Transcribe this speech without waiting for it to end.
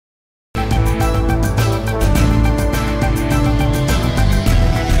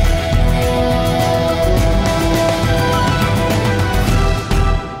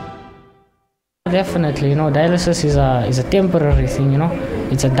Definitely, dialysis is a temporary thing,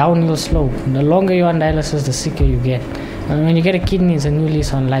 It's a downhill slope. The longer you're on dialysis, the sicker you get. And when you get a kidney, it's a new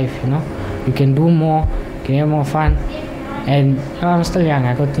lease on life, You can do more, you can have more fun. And I'm still young,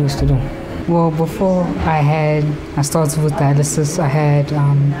 I got things to do. Well, before I started with dialysis,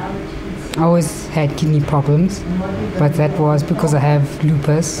 I always had kidney problems, but that was because I have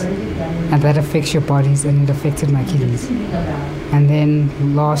lupus, and that affects your bodies, and it affected my kidneys. And then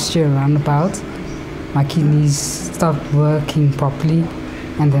last year, roundabout, my kidneys stopped working properly,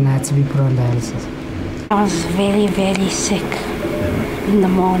 and then I had to be put on dialysis. I was very, very sick in the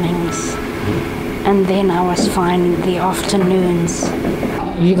mornings, and then I was fine in the afternoons.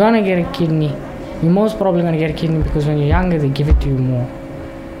 You're gonna get a kidney. You're most probably gonna get a kidney because when you're younger, they give it to you more.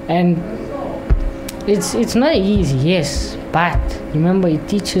 And it's not easy, yes, but remember, it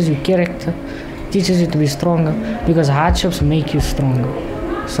teaches you character, teaches you to be stronger, because hardships make you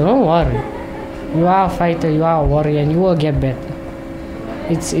stronger. So don't worry. You are a fighter, you are a warrior, and you will get better.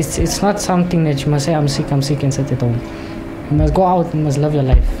 It's not something that you must say, I'm sick, and sit at home. You must go out, you must live your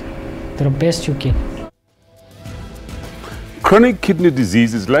life to the best you can. Chronic kidney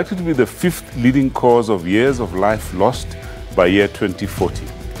disease is likely to be the 5th leading cause of years of life lost by year 2040.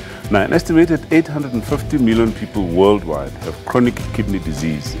 Now, an estimated 850 million people worldwide have chronic kidney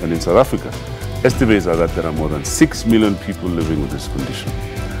disease, and in South Africa, estimates are that there are more than 6 million people living with this condition.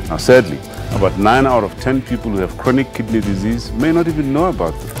 Now, sadly, about 9 out of 10 people who have chronic kidney disease may not even know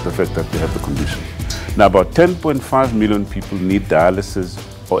about the fact that they have the condition. Now, about 10.5 million people need dialysis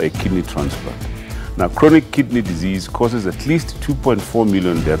or a kidney transplant. Now, chronic kidney disease causes at least 2.4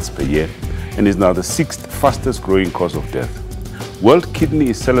 million deaths per year and is now the 6th fastest growing cause of death. World Kidney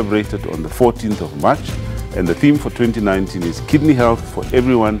is celebrated on the 14th of March, and the theme for 2019 is Kidney Health for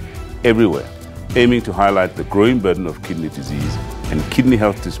Everyone, Everywhere, aiming to highlight the growing burden of kidney disease and kidney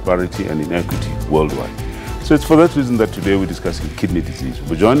health disparity and inequity worldwide. So it's for that reason that today we're discussing kidney disease.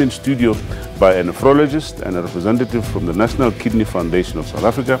 We're joined in studio by a nephrologist and a representative from the National Kidney Foundation of South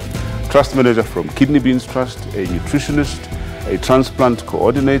Africa, trust manager from Kidney Beans Trust, a nutritionist, a transplant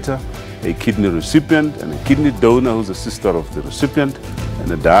coordinator, a kidney recipient, and a kidney donor who's a sister of the recipient,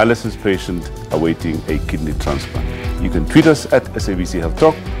 and a dialysis patient awaiting a kidney transplant. You can tweet us at SABC Health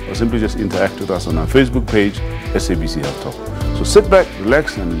Talk, or simply just interact with us on our Facebook page, SABC Health Talk. So sit back,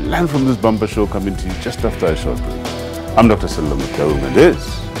 relax, and learn from this bumper show coming to you just after a short break. I'm Dr. Sello Mutaum, and this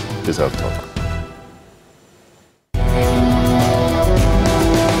is Health Talk.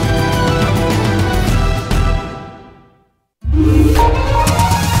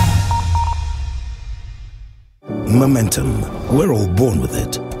 Momentum. We're all born with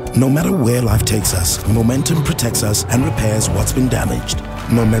it. No matter where life takes us, Momentum protects us and repairs what's been damaged.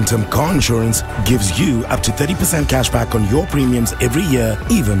 Momentum Car Insurance gives you up to 30% cash back on your premiums every year,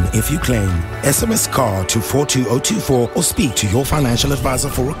 even if you claim. SMS CAR to 42024 or speak to your financial advisor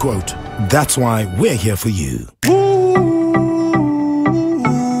for a quote. That's why we're here for you. Ooh,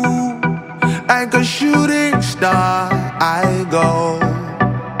 like a shooting star, I go.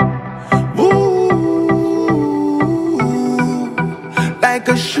 Like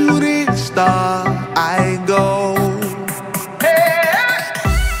a shooting star, I go.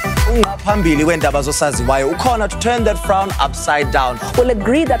 Phambili wendaba zosaziwayo ukhona to turn that frown upside down. Will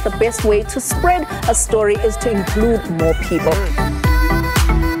agree that the best way to spread a story is to include more people.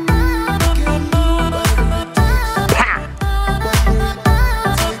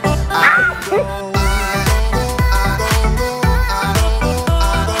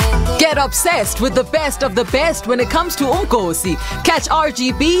 Get obsessed with the best of the best when it comes to Umkosi. Catch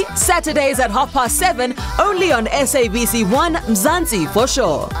RGB Saturdays at 7:30 only on SABC 1 Mzansi for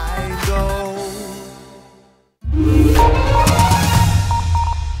sure.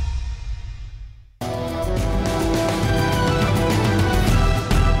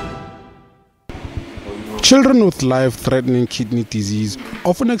 Children with life-threatening kidney disease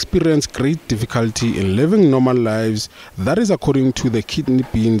often experience great difficulty in living normal lives. That is according to the Kidney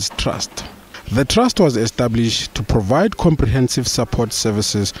Beans Trust. The trust was established to provide comprehensive support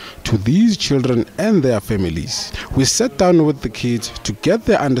services to these children and their families. We sat down with the kids to get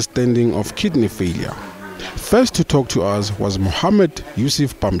their understanding of kidney failure. First to talk to us was Mohammed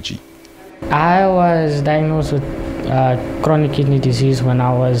Yusuf Pamji. I was diagnosed with chronic kidney disease when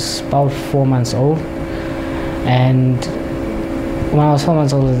I was about 4 months old. And when I was 4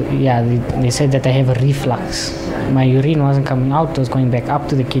 months old, they said that I have a reflux. My urine wasn't coming out, it was going back up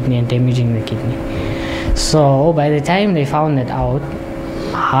to the kidney and damaging the kidney. So by the time they found that out,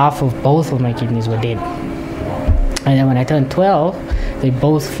 half of both of my kidneys were dead. And then when I turned 12, they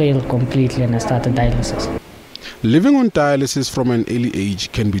both failed completely and I started dialysis. Living on dialysis from an early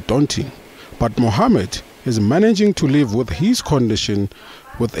age can be daunting, But Mohammed is managing to live with his condition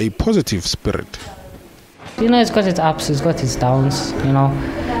with a positive spirit. You know, it's got its ups, it's got its downs. You know,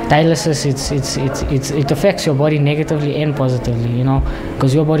 dialysis, it affects your body negatively and positively. You know,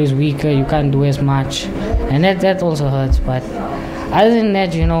 because your body's weaker, you can't do as much, and that also hurts. But other than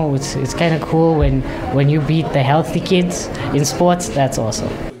that, you know, it's kind of cool when you beat the healthy kids in sports. That's awesome.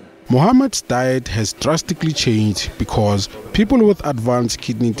 Mohammed's diet has drastically changed because people with advanced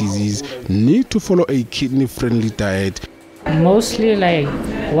kidney disease need to follow a kidney-friendly diet. Mostly, like,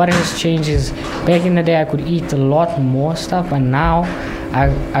 what has changed is back in the day I could eat a lot more stuff, but now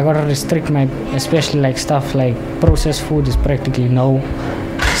I gotta restrict especially like stuff like processed food is practically no.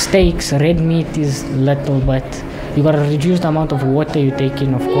 Steaks, red meat is little, but you gotta reduce the amount of water you take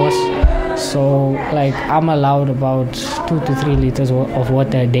in, of course. So, like, I'm allowed about 2 to 3 liters of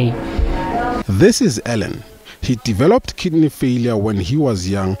water a day. This is Alan. He developed kidney failure when he was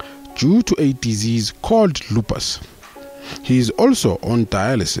young due to a disease called lupus. He is also on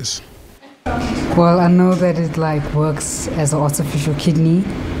dialysis. Well, I know that it like works as an artificial kidney,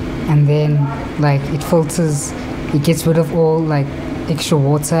 and then like it filters, it gets rid of all like extra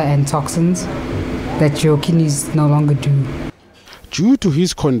water and toxins that your kidneys no longer do. Due to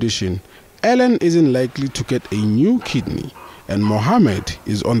his condition, Alan isn't likely to get a new kidney, and Mohammed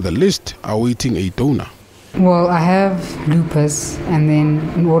is on the list awaiting a donor. Well, I have lupus, and then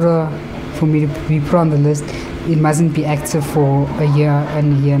in order for me to be put on the list, it mustn't be active for a year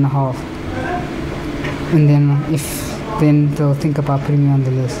and a half. And then they'll think about putting me on the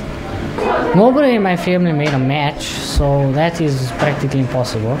list. Nobody in my family made a match, so that is practically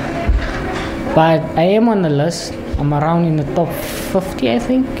impossible. But I am on the list. I'm around in the top 50, I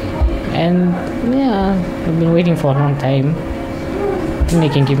think. And yeah, I've been waiting for a long time. I think they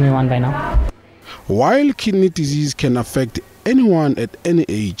can give me one by now. While kidney disease can affect anyone at any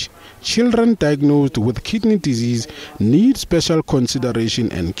age, children diagnosed with kidney disease need special consideration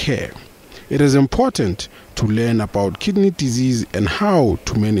and care. It is important to learn about kidney disease and how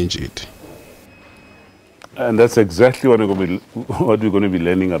to manage it. And that's exactly what we're going to be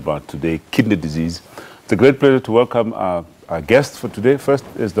learning about today, kidney disease. It's a great pleasure to welcome our guest for today. First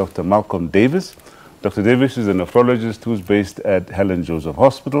is Dr. Malcolm Davis. Dr. Davis is a nephrologist who's based at Helen Joseph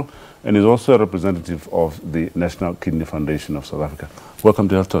Hospital and is also a representative of the National Kidney Foundation of South Africa. Welcome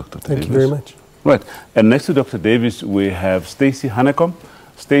to Health Talk, Dr. Davis. Thank you very much. Right. And next to Dr. Davis, we have Stacey Hanekom.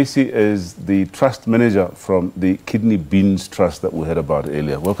 Stacey is the trust manager from the Kidney Beans Trust that we heard about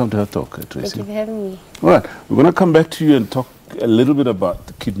earlier. Welcome to Health Talk, Tracy. Thank you for having me. All right. We're going to come back to you and talk a little bit about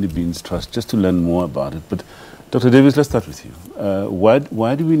the Kidney Beans Trust, just to learn more about it. But Dr. Davis, let's start with you.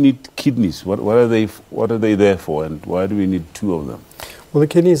 Why do we need kidneys? What are they there for, and why do we need 2 of them? Well, the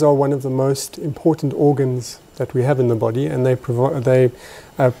kidneys are one of the most important organs that we have in the body, and they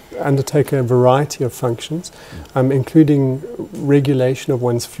undertake a variety of functions, including regulation of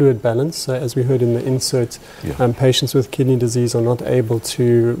one's fluid balance. So as we heard in the insert, patients with kidney disease are not able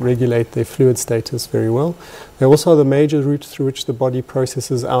to regulate their fluid status very well. They also are the major route through which the body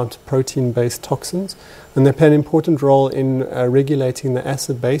processes out protein-based toxins, and they play an important role in regulating the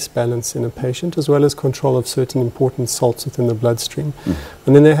acid-base balance in a patient, as well as control of certain important salts within the bloodstream.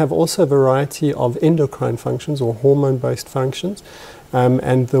 And then they have also a variety of endocrine functions or hormone-based functions.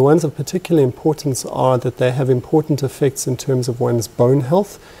 And the ones of particular importance are that they have important effects in terms of one's bone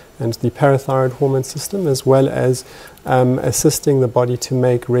health and the parathyroid hormone system, as well as assisting the body to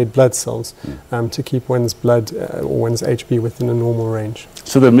make red blood cells to keep one's blood or one's HB within a normal range.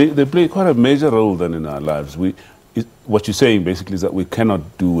 So they play quite a major role then in our lives. What you're saying basically is that we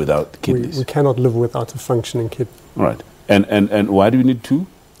cannot do without kidneys. We cannot live without a functioning kidney. Right. And why do we need 2?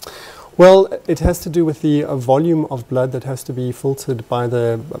 Well, it has to do with the volume of blood that has to be filtered by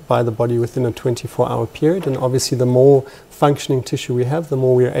the body within a 24-hour period, and obviously the more functioning tissue we have, the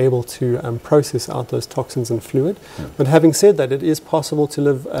more we are able to process out those toxins and fluid. But having said that, it is possible to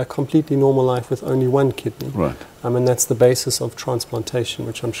live a completely normal life with only 1 kidney. Right. And that's the basis of transplantation,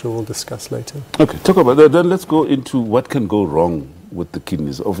 which I'm sure we'll discuss later. Okay, talk about that. Then let's go into what can go wrong with the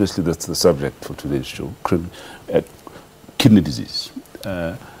kidneys. Obviously, that's the subject for today's show, kidney disease.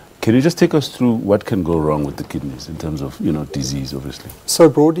 Can you just take us through what can go wrong with the kidneys in terms of, disease, obviously? So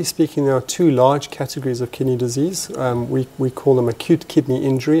broadly speaking, there are 2 large categories of kidney disease. We call them acute kidney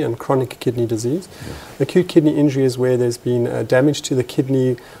injury and chronic kidney disease. Acute kidney injury is where there's been damage to the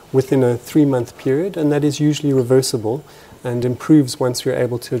kidney within a 3-month period, and that is usually reversible and improves once you're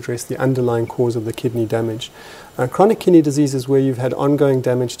able to address the underlying cause of the kidney damage. Chronic kidney disease is where you've had ongoing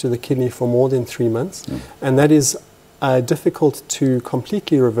damage to the kidney for more than 3 months, and that is difficult to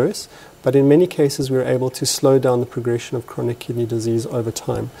completely reverse, but in many cases we're able to slow down the progression of chronic kidney disease over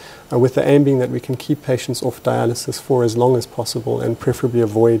time, with the aim being that we can keep patients off dialysis for as long as possible and preferably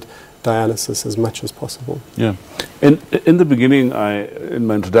avoid dialysis as much as possible. Yeah. In the beginning, in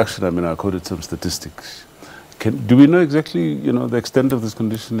my introduction, I quoted some statistics. Do we know exactly, the extent of this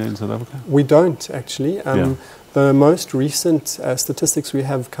condition in South Africa? We don't, actually. The most recent statistics we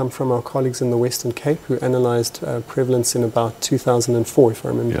have come from our colleagues in the Western Cape, who analysed prevalence in about 2004, if I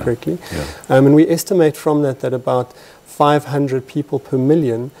remember correctly. And we estimate from that about 500 people per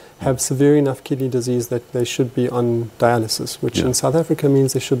million have severe enough kidney disease that they should be on dialysis, which in South Africa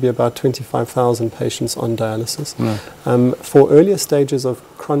means there should be about 25,000 patients on dialysis. For earlier stages of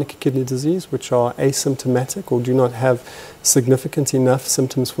chronic kidney disease, which are asymptomatic or do not have significant enough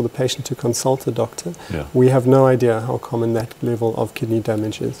symptoms for the patient to consult a doctor, we have no idea how common that level of kidney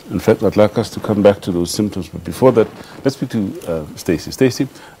damage is. In fact, I'd like us to come back to those symptoms, but before that, let's speak to Stacey. Stacey,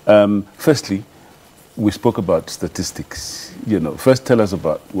 firstly, we spoke about statistics. First tell us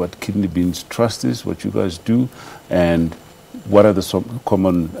about what Kidney Beans Trust is, what you guys do, and what are the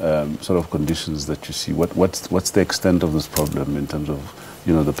common sort of conditions that you see? What's the extent of this problem in terms of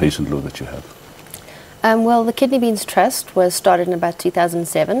the patient load that you have? Well, the Kidney Beans Trust was started in about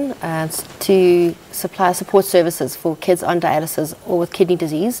 2007 to supply support services for kids on dialysis or with kidney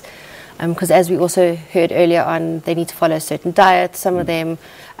disease. Because as we also heard earlier on, they need to follow a certain diet. Some of them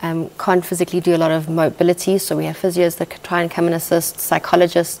can't physically do a lot of mobility, so we have physios that try and come and assist,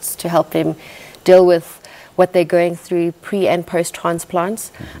 psychologists to help them deal with what they're going through pre and post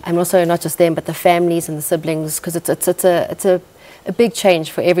transplants, and also not just them but the families and the siblings, because it's a big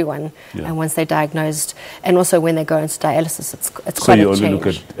change for everyone once they're diagnosed, and also when they go into dialysis, it's quite a change. So you only look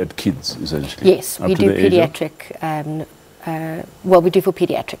at kids, essentially? Yes, we do pediatric. Well, we do for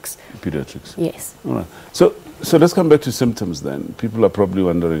pediatrics. Pediatrics? Yes. All right. So let's come back to symptoms then. People are probably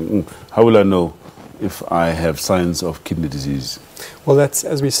wondering, how will I know if I have signs of kidney disease? Well, that's,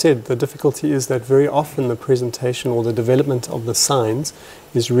 as we said, the difficulty is that very often the presentation or the development of the signs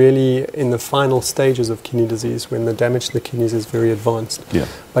is really in the final stages of kidney disease, when the damage to the kidneys is very advanced.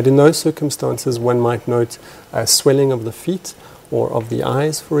 But in those circumstances, one might note swelling of the feet or of the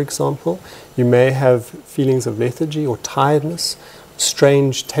eyes, for example. You may have feelings of lethargy or tiredness,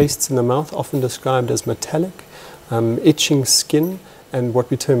 strange tastes in the mouth, often described as metallic, itching skin, and what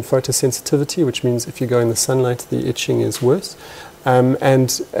we term photosensitivity, which means if you go in the sunlight, the itching is worse,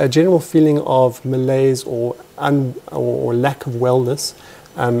 and a general feeling of malaise or lack of wellness,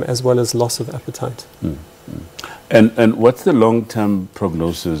 as well as loss of appetite. And what's the long-term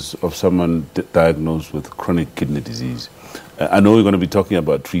prognosis of someone diagnosed with chronic kidney disease? I know we're going to be talking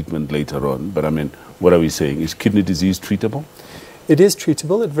about treatment later on, but what are we saying? Is kidney disease treatable? It is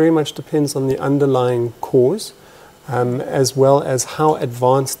treatable. It very much depends on the underlying cause, as well as how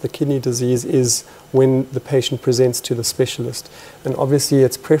advanced the kidney disease is when the patient presents to the specialist. And obviously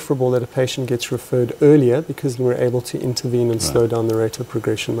it's preferable that a patient gets referred earlier, because we're able to intervene and slow down the rate of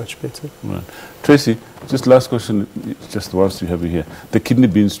progression much better. Right. Tracy, just last question, just whilst we have you here. The Kidney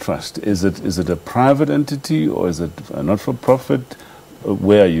Beans Trust, is it a private entity or is it a not-for-profit?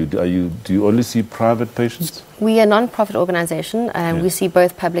 Where are you? Do you only see private patients? We are a non-profit organisation. We see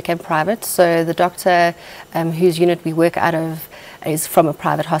both public and private. So the doctor whose unit we work out of is from a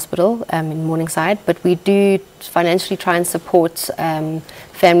private hospital in Morningside, but we do financially try and support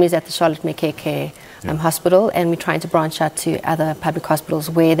families at the Charlotte Mekeke hospital, and we're trying to branch out to other public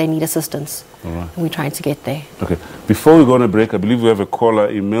hospitals where they need assistance. All right. And we're trying to get there. Okay. Before we go on a break, I believe we have a caller,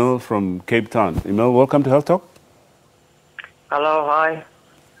 Emil from Cape Town. Emil, welcome to Health Talk. Hello, hi.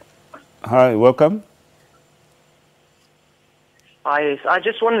 Hi, welcome. Hi, yes. I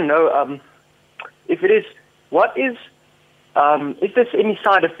just want to know if it is, is there any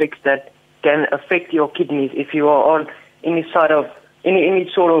side effects that can affect your kidneys if you are on any sort of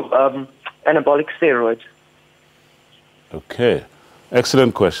anabolic steroids? Okay,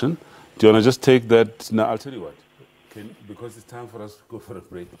 excellent question. Do you want to just take that? Now, I'll tell you what. Because it's time for us to go for a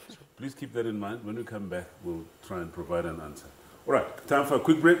break, please keep that in mind. When we come back, we'll try and provide an answer. All right, time for a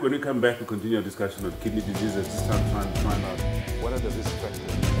quick break. When we come back, we'll continue our discussion on kidney disease. At this time, trying to find out what are the risk factors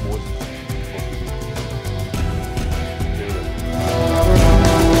for kidney disease.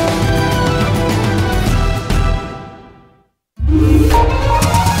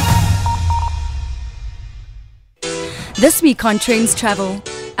 This week on Trends Travel,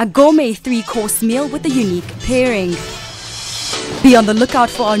 a gourmet 3-course meal with a unique pairing. Be on the lookout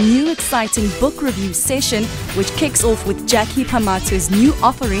for our new exciting book review session, which kicks off with Jackie Pamato's new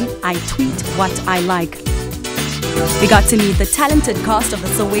offering, I Tweet What I Like. We got to meet the talented cast of the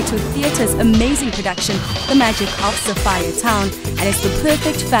Soweto Theatre's amazing production, The Magic of Sapphire Town, and it's the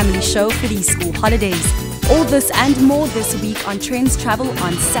perfect family show for these school holidays. All this and more this week on Trends Travel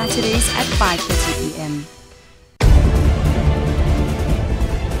on Saturdays at 5:30 p.m.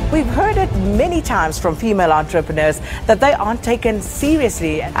 We've heard it many times from female entrepreneurs that they aren't taken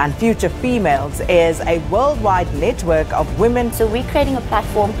seriously, and Future Females is a worldwide network of women. So we're creating a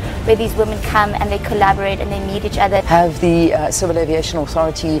platform where these women come and they collaborate and they meet each other. Have the Civil Aviation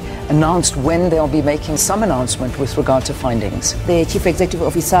Authority announced when they'll be making some announcement with regard to findings? The Chief Executive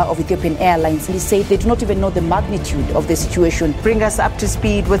Officer of Ethiopian Airlines, he said they do not even know the magnitude of the situation. Bring us up to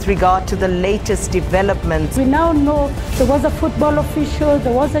speed with regard to the latest developments. We now know there was a football official,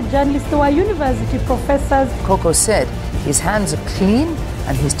 there was a journalist, there were university professors. Koko said his hands are clean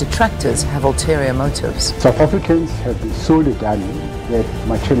and his detractors have ulterior motives. South Africans have been solely done that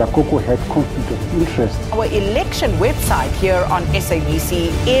Machela Koko had conflict of interest. Our election website here on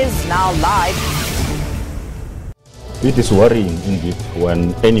SABC is now live. It is worrying indeed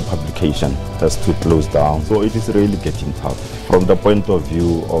when any publication has to close down. So it is really getting tough from the point of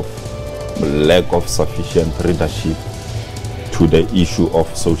view of lack of sufficient readership to the issue of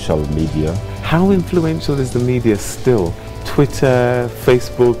social media. How influential is the media still? Twitter,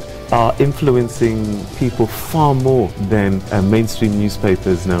 Facebook are influencing people far more than mainstream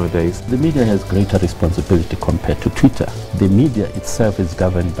newspapers nowadays. The media has greater responsibility compared to Twitter. The media itself is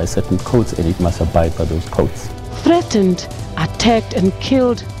governed by certain codes and it must abide by those codes. Threatened, attacked and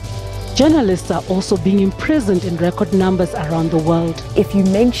killed. Journalists are also being imprisoned in record numbers around the world. If you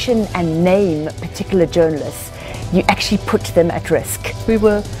mention and name particular journalists, you actually put them at risk. We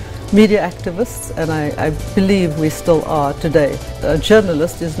were media activists, and I believe we still are today. A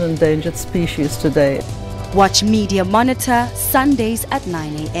journalist is an endangered species today. Watch Media Monitor Sundays at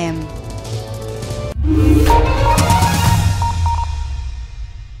 9 a.m.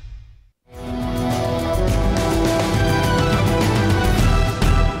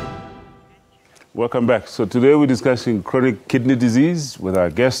 Welcome back. So today we're discussing chronic kidney disease with our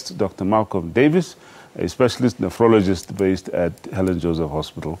guest, Dr. Malcolm Davis, a specialist nephrologist based at Helen Joseph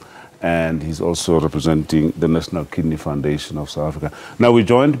Hospital, and he's also representing the National Kidney Foundation of South Africa. Now we're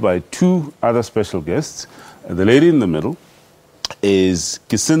joined by two other special guests. The lady in the middle is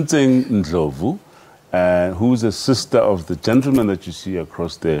Kisinteng Ndlovu, who's a sister of the gentleman that you see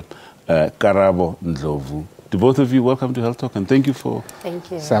across there, Karabo Ndlovu. To both of you, welcome to Health Talk, and thank you for...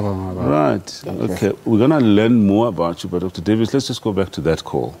 Thank you. Right. Okay, we're going to learn more about you, but Dr. Davis, let's just go back to that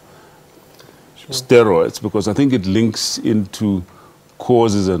call. Sure. Steroids, because I think it links into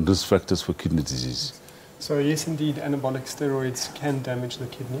causes and risk factors for kidney disease. So yes, indeed, anabolic steroids can damage the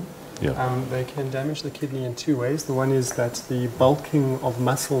kidney. Yeah. They can damage the kidney in two ways. The one is that the bulking of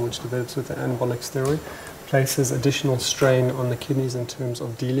muscle, which develops with the anabolic steroid, places additional strain on the kidneys in terms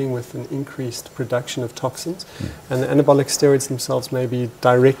of dealing with an increased production of toxins. And the anabolic steroids themselves may be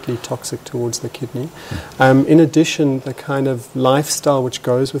directly toxic towards the kidney. In addition, the kind of lifestyle which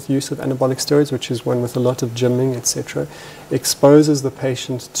goes with use of anabolic steroids, which is one with a lot of gymming, etc., exposes the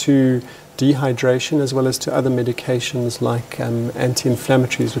patient to dehydration as well as to other medications like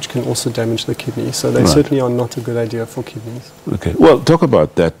anti-inflammatories, which can also damage the kidney. So they certainly are not a good idea for kidneys. Okay. Well, talk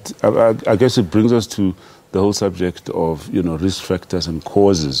about that. I guess it brings us to the whole subject of, risk factors and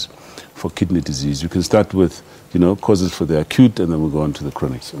causes for kidney disease. You can start with, causes for the acute, and then we'll go on to the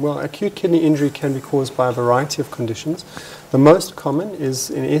chronic. Well, acute kidney injury can be caused by a variety of conditions. The most common is,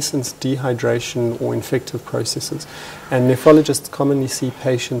 in essence, dehydration or infective processes. And nephrologists commonly see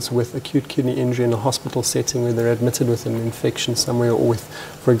patients with acute kidney injury in a hospital setting where they're admitted with an infection somewhere or with,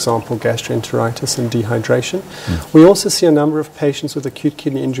 for example, gastroenteritis and dehydration. We also see a number of patients with acute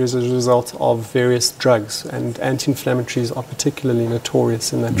kidney injuries as a result of various drugs, and anti-inflammatories are particularly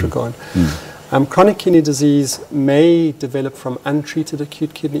notorious in that regard. Chronic kidney disease may develop from untreated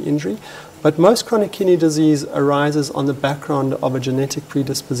acute kidney injury, but most chronic kidney disease arises on the background of a genetic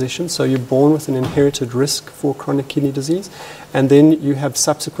predisposition. So you're born with an inherited risk for chronic kidney disease, and then you have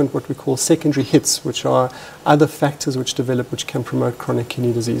subsequent what we call secondary hits, which are other factors which develop which can promote chronic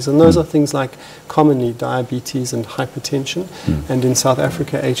kidney disease. And those are things like commonly diabetes and hypertension, and in South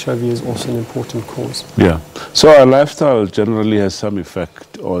Africa HIV is also an important cause. Yeah. So our lifestyle generally has some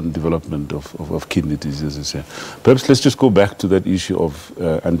effect on development of kidney disease, as I say. Perhaps let's just go back to that issue of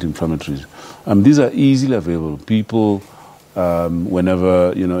anti-inflammatories. These are easily available. People,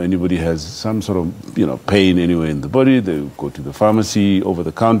 whenever anybody has some sort of pain anywhere in the body, they go to the pharmacy, over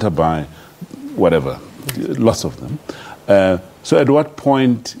the counter, buy whatever, lots of them. So at what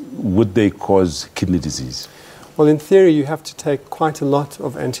point would they cause kidney disease? Well, in theory, you have to take quite a lot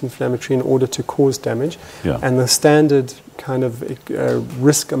of anti-inflammatory in order to cause damage. Yeah. And the standard kind of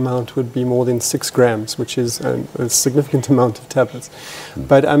risk amount would be more than 6 grams, which is a significant amount of tablets.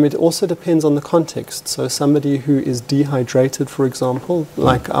 But it also depends on the context. So somebody who is dehydrated, for example,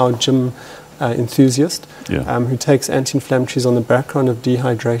 like our gym enthusiast, who takes anti-inflammatories on the background of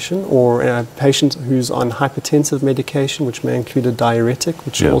dehydration, or a patient who's on hypertensive medication, which may include a diuretic,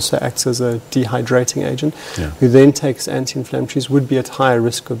 which also acts as a dehydrating agent, who then takes anti-inflammatories, would be at higher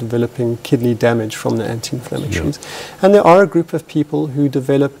risk of developing kidney damage from the anti-inflammatories. And there are a group of people who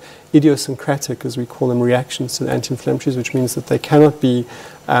develop idiosyncratic, as we call them, reactions to the anti-inflammatories, which means that they cannot be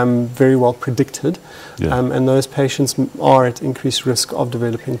very well predicted, and those patients are at increased risk of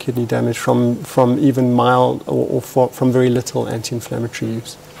developing kidney damage from even mild or from very little anti-inflammatory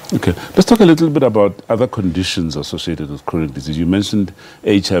use. Okay, let's talk a little bit about other conditions associated with chronic disease. You mentioned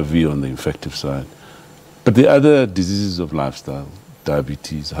HIV on the infective side, but the other diseases of lifestyle,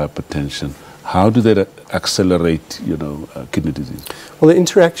 diabetes, hypertension, how do they accelerate, kidney disease? Well, the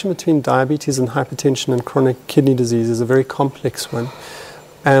interaction between diabetes and hypertension and chronic kidney disease is a very complex one.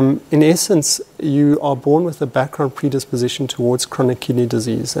 In essence, you are born with a background predisposition towards chronic kidney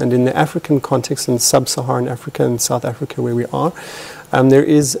disease. And in the African context, in sub-Saharan Africa and South Africa where we are, there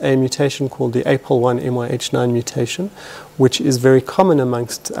is a mutation called the APOL1 MYH9 mutation, which is very common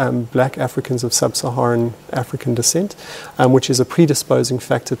amongst black Africans of sub-Saharan African descent, which is a predisposing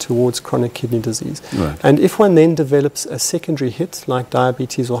factor towards chronic kidney disease. Right. And if one then develops a secondary hit, like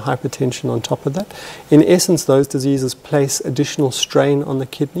diabetes or hypertension on top of that, in essence, those diseases place additional strain on the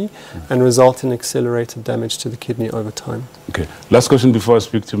kidney and result in accelerated damage to the kidney over time. Okay, last question before I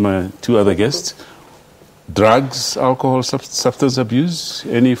speak to my two other guests. Drugs, alcohol, substance abuse,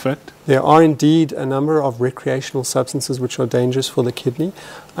 any effect? There are indeed a number of recreational substances which are dangerous for the kidney.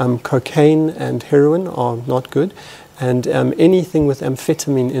 Cocaine and heroin are not good. And anything with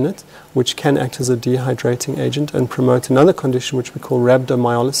amphetamine in it, which can act as a dehydrating agent and promote another condition which we call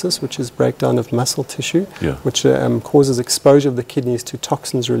rhabdomyolysis, which is breakdown of muscle tissue, which causes exposure of the kidneys to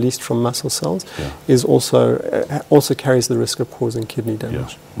toxins released from muscle cells, is also carries the risk of causing kidney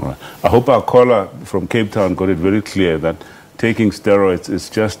damage. All right. I hope our caller from Cape Town got it very clear that taking steroids is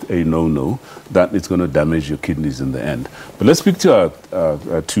just a no-no, that it's going to damage your kidneys in the end. But let's speak to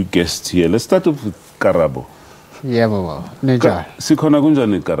our two guests here. Let's start off with Karabo. Yebo, Ninja. Sikhona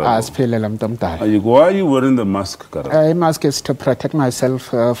kunjani Karabo? Asiphelele mntomdala. Why are you wearing the mask, Karabo? Mask is to protect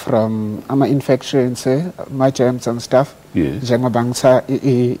myself from infections, my germs and stuff. Yes.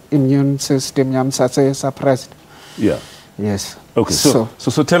 Njengoba immune system yam suppressed. Yeah. Yes. Okay.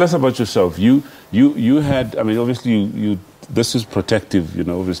 So tell us about yourself. You had, I mean, obviously you this is protective,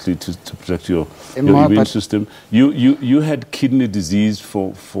 obviously to protect your immune system. You had kidney disease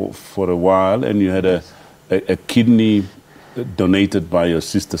for a while, and you had a kidney donated by your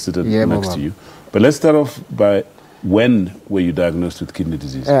sister sitting next to you. But let's start off by, when were you diagnosed with kidney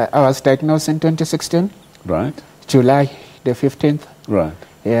disease? I was diagnosed in 2016. Right. July the 15th. Right.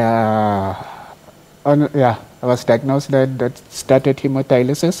 I was diagnosed, that started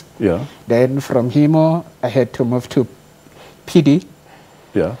hemodialysis. Yeah. Then from hemo, I had to move to PD.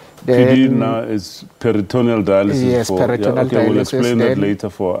 Yeah. PD now is peritoneal dialysis. Yes, peritoneal dialysis. We'll explain that later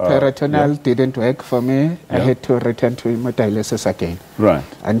for peritoneal didn't work for me. I had to return to hemodialysis again. Right.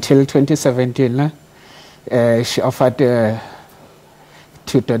 Until 2017, she offered to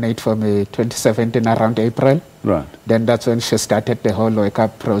donate for me 2017 around April. Right. Then that's when she started the whole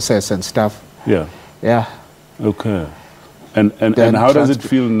wake-up process and stuff. Yeah. Yeah. Okay. And how does it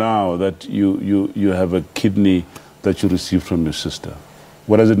feel now that you have a kidney that you received from your sister?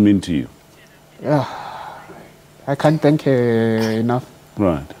 What does it mean to you? Yeah, I can't thank her enough.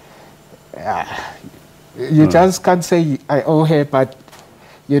 Right. You just can't say I owe her, but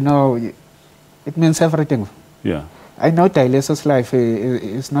it means everything. Yeah. I know dialysis life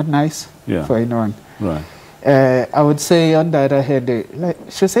is not nice for anyone. Right. I would say on the other hand, like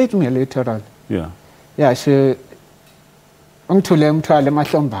she said to me later on. Yeah. Yeah, she.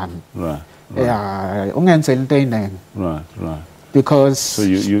 Right. Yeah, right. Because so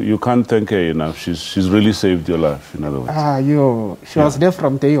you can't thank her enough. She's really saved your life, in other words. She was there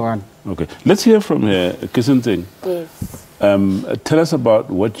from day one. Okay, let's hear from her. Kissenting. Yes. Tell us about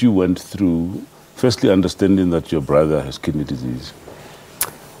what you went through. Firstly, understanding that your brother has kidney disease.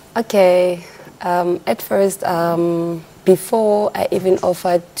 Okay. At first, before I even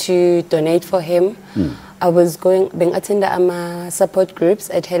offered to donate for him, I was being attending support groups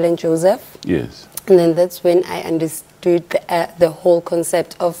at Helen Joseph. Yes. And then that's when I understood the whole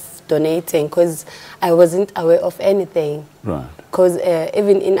concept of donating because I wasn't aware of anything. Right. Because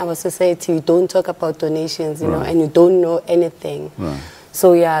even in our society, you don't talk about donations, you know, and you don't know anything. Right.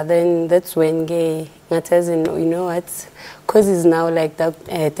 So yeah, then that's when you know what, because he's now like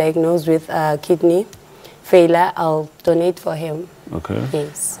diagnosed with kidney failure, I'll donate for him. Okay.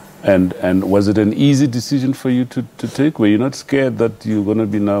 Yes. And was it an easy decision for you to take? Were you not scared that you're going to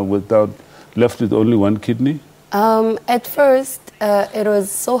be now left with only one kidney? At first, it was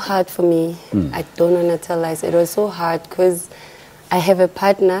so hard for me. I don't want to tell lies. It was so hard because I have a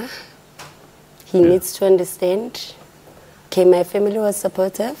partner. He needs to understand. Okay, my family was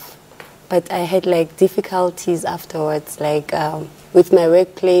supportive, but I had like difficulties afterwards, like with my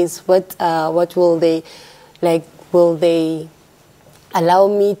workplace. What will they, like, will they allow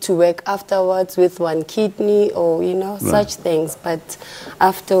me to work afterwards with one kidney or, you know, such things. But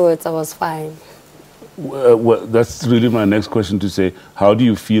afterwards, I was fine. Well, that's really my next question to say, how do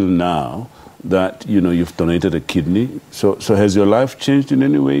you feel now that, you know, you've donated a kidney? So has your life changed in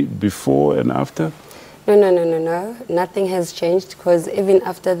any way before and after? No. Nothing has changed because even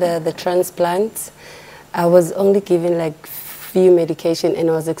after the transplant, I was only given like few medication and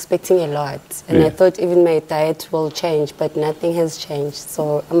I was expecting a lot. And I thought even my diet will change, but nothing has changed.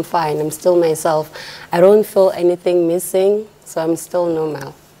 So I'm fine. I'm still myself. I don't feel anything missing, so I'm still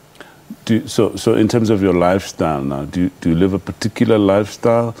normal. So in terms of your lifestyle now, do you live a particular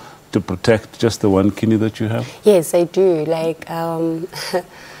lifestyle to protect just the one kidney that you have? Yes, I do. Like,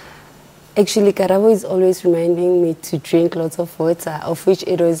 actually, Karabo is always reminding me to drink lots of water, of which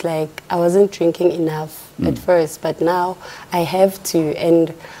it was like I wasn't drinking enough at first, but now I have to.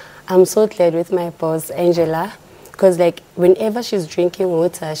 And I'm so glad with my boss, Angela, because like whenever she's drinking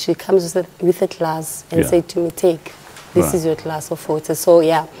water, she comes with a glass and say to me, take, this is your glass of water. So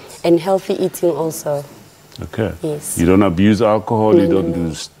yeah, and healthy eating also. Okay. Yes. You don't abuse alcohol, you don't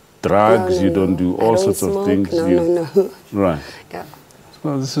do drugs, you don't do all sorts of things. No. Right. Yeah.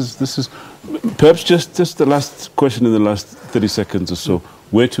 Well, this is perhaps just the last question in the last 30 seconds or so.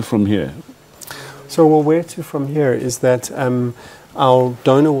 Where to from here? So, well, where to from here is that our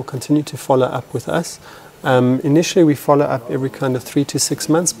donor will continue to follow up with us. Initially, we follow up every kind of 3 to 6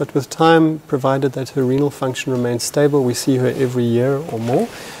 months, but with time, provided that her renal function remains stable, we see her every year or more.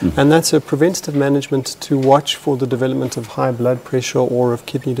 And that's a preventative management to watch for the development of high blood pressure or of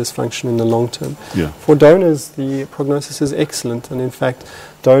kidney dysfunction in the long term. For donors, the prognosis is excellent, and in fact,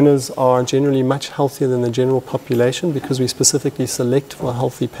 donors are generally much healthier than the general population because we specifically select for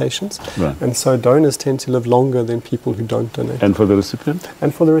healthy patients. And so donors tend to live longer than people who don't donate. And for the recipient?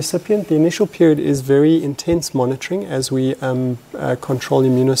 And for the recipient, the initial period is very intense monitoring as we control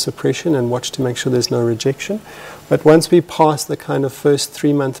immunosuppression and watch to make sure there's no rejection. But once we pass the kind of first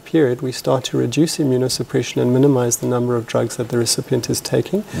 3-month period, we start to reduce immunosuppression and minimize the number of drugs that the recipient is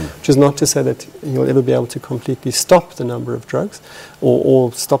taking, which is not to say that you'll ever be able to completely stop the number of drugs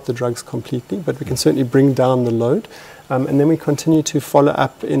or stop the drugs completely, but we can certainly bring down the load. And then we continue to follow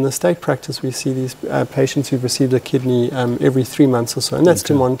up. In the state practice, we see these patients who've received a kidney every 3 months or so, and that's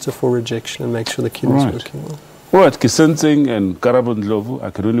to monitor for rejection and make sure the kidney's working well. All right, Kisensing and Karabo Ndlovu,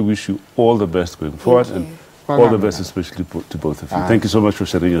 I can only wish you all the best going forward. And all the best, especially to both of you. Thank you so much for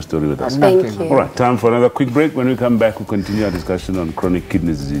sharing your story with us. Thank you. All right, time for another quick break. When we come back, we'll continue our discussion on chronic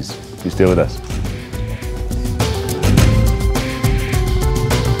kidney disease. Please stay with us.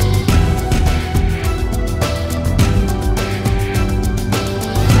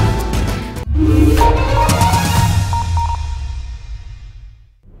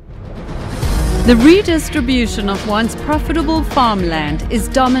 The redistribution of one's profitable farmland is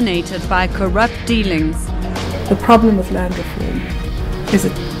dominated by corrupt dealings. The problem with land reform is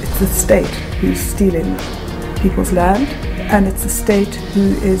it's the state who's stealing people's land, and it's the state who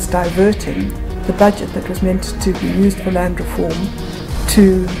is diverting the budget that was meant to be used for land reform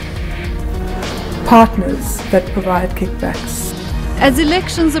to partners that provide kickbacks. As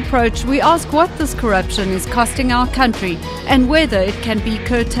elections approach, we ask what this corruption is costing our country and whether it can be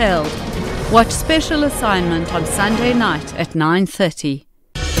curtailed. Watch Special Assignment on Sunday night at 9:30.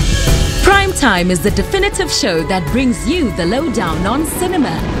 Prime Time is the definitive show that brings you the lowdown on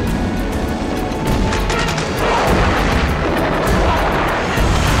cinema.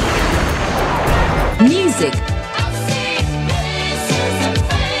 Music.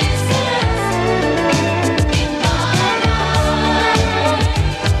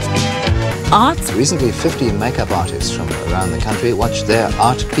 Art. Recently, 50 makeup artists from around the country watched their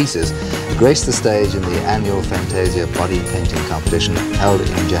art pieces grace the stage in the annual Fantasia body painting competition held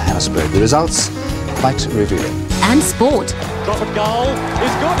in Johannesburg. The results quite revealing. And sport. Drop and goal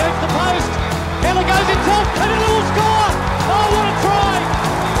is good, it's the post. Ella goes himself, and Ella will score. Oh, what a try!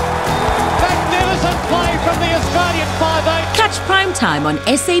 Time on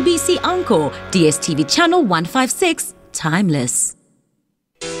SABC Encore, DSTV channel 156, timeless.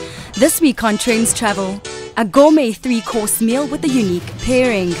 This week on Trends Travel, a gourmet 3-course meal with a unique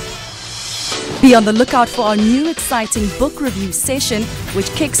pairing. Be on the lookout for our new exciting book review session,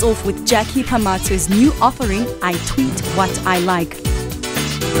 which kicks off with Jackie Pamato's new offering, I Tweet What I Like.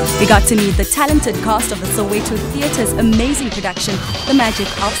 We got to meet the talented cast of the Soweto Theatre's amazing production, The Magic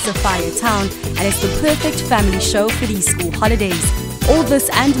of Sapphire Town, and it's the perfect family show for these school holidays. All this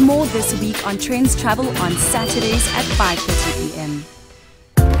and more this week on Trends Travel on Saturdays at 5:30 p.m.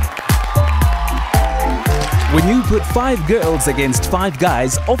 When you put 5 girls against 5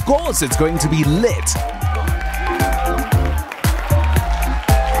 guys, of course it's going to be lit.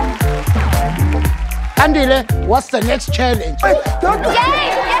 Andile, what's the next challenge?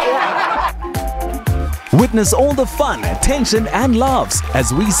 Witness all the fun, tension and laughs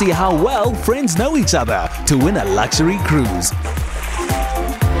as we see how well friends know each other to win a luxury cruise.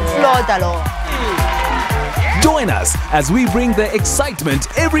 Join us as we bring the excitement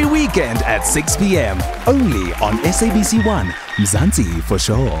every weekend at 6 p.m. only on SABC 1, Mzansi for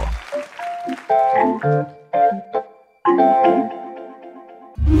sure.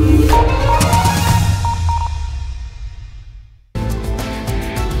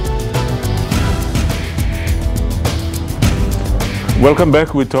 Welcome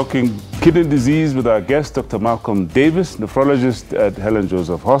back. We're talking kidney disease with our guest, Dr. Malcolm Davis, nephrologist at Helen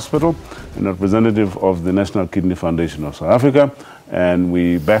Joseph Hospital and representative of the National Kidney Foundation of South Africa. And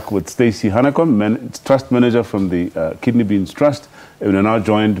we're back with Stacey Hanekom, Trust Manager from the Kidney Beans Trust. And we're now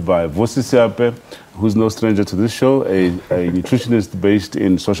joined by Vusi Seape, who's no stranger to this show, a nutritionist based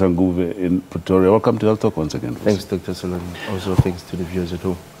in Soshanguve in Pretoria. Welcome to Health Talk once again. Vusi. Thanks, Dr. Solon. Also, thanks to the viewers at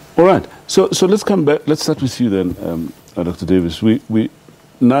home. All right. So let's come back. Let's start with you then, Dr. Davis. We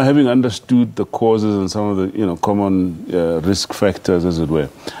now, having understood the causes and some of the common risk factors, as it were,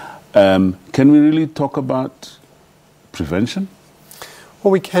 can we really talk about prevention?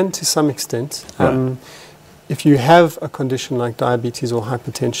 Well, we can to some extent. Right. If you have a condition like diabetes or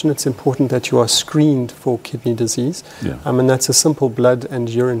hypertension, it's important that you are screened for kidney disease, and that's a simple blood and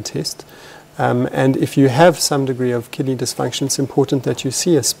urine test. And if you have some degree of kidney dysfunction, it's important that you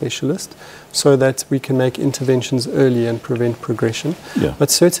see a specialist so that we can make interventions early and prevent progression. Yeah.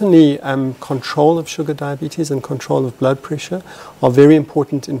 But certainly control of sugar diabetes and control of blood pressure are very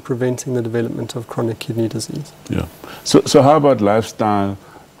important in preventing the development of chronic kidney disease. Yeah. So how about lifestyle,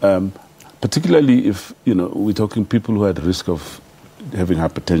 particularly if we're talking people who are at risk of having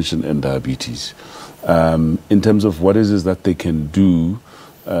hypertension and diabetes, in terms of what is it that they can do.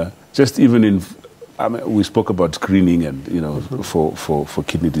 Just even in, we spoke about screening and for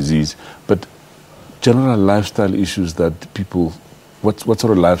kidney disease, but general lifestyle issues that people, what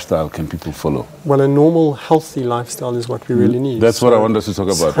sort of lifestyle can people follow? Well, a normal, healthy lifestyle is what we really need. That's what I want us to talk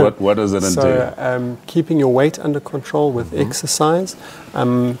about. What does that entail? So, keeping your weight under control with exercise,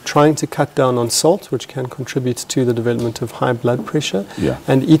 trying to cut down on salt, which can contribute to the development of high blood pressure,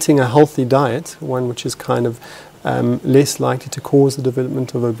 and eating a healthy diet, one which is kind of less likely to cause the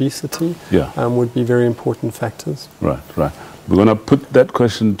development of obesity, would be very important factors. Right. We're going to put that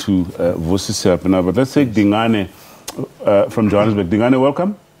question to Vusi Seape now, but let's take Dingane from Johannesburg. Dingane,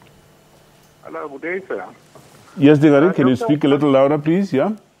 welcome. Hello, good day, sir. Yes, Dingane, can you speak a little louder, please?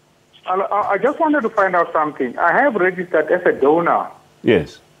 Yeah. I just wanted to find out something. I have registered as a donor.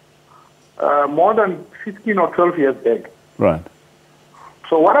 Yes. More than 15 or 12 years back. Right.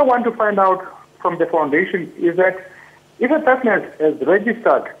 So what I want to find out from the foundation is that if a person has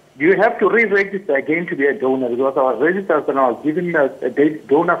registered, do you have to re-register again to be a donor? Because I was registered and I was given a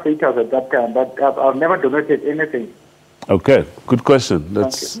donor status at that time, but I've never donated anything. Okay, good question.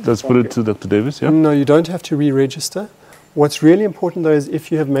 Let's put it to Dr. Davis. Yeah. No, you don't have to re-register. What's really important, though, is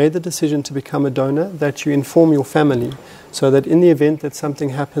if you have made the decision to become a donor, that you inform your family so that in the event that something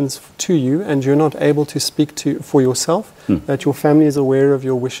happens to you and you're not able to speak for yourself, that your family is aware of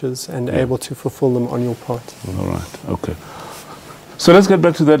your wishes and able to fulfill them on your part. All right, okay. So let's get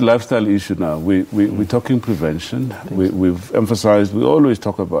back to that lifestyle issue now. We're talking prevention. We've emphasized, we always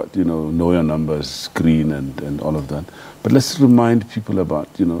talk about, know your numbers, screen and all of that. But let's remind people about,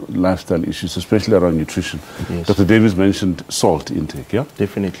 lifestyle issues, especially around nutrition. Yes. Dr. Davis mentioned salt intake, yeah?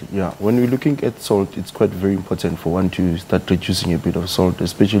 Definitely, yeah. When we're looking at salt, it's quite very important for one to start reducing a bit of salt,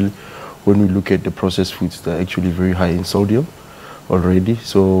 especially when we look at the processed foods that are actually very high in sodium already.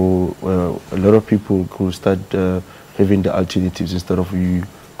 So a lot of people could start having the alternatives instead of you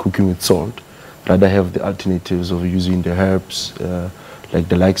cooking with salt. Rather have the alternatives of using the herbs, like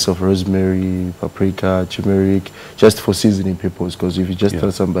the likes of rosemary, paprika, turmeric, just for seasoning purposes. Because if you just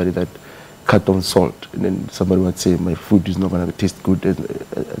tell somebody that cut on salt, and then somebody would say my food is not going to taste good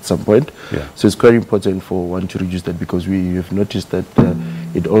at some point. Yeah. So it's quite important for one to reduce that, because we have noticed that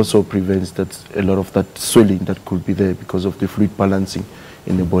it also prevents that a lot of that swelling that could be there because of the fluid balancing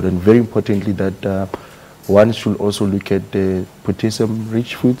in the body. And very importantly, that one should also look at the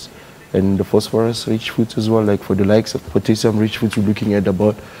potassium-rich foods and the phosphorus-rich foods as well. Like for the likes of potassium-rich foods, we're looking at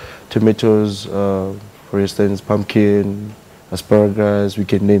about tomatoes, for instance, pumpkin, asparagus, we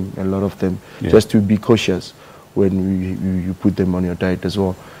can name a lot of them, just to be cautious when you put them on your diet as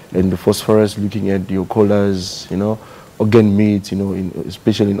well. And the phosphorus, looking at your colas, you know, organ meats, you know,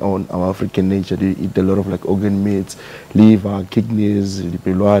 especially in our African nature, they eat a lot of like organ meats, liver, kidneys,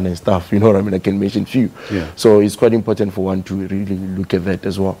 lipeluan and stuff, you know what I mean? I can mention few. Yeah. So it's quite important for one to really look at that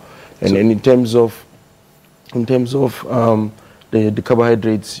as well. And in terms of the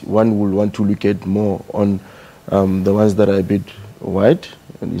carbohydrates, one will want to look at more on the ones that are a bit white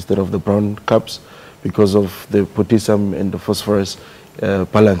and instead of the brown cups, because of the potassium and the phosphorus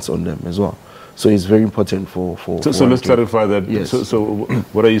balance on them as well. So it's very important for So let's clarify that. Yes. So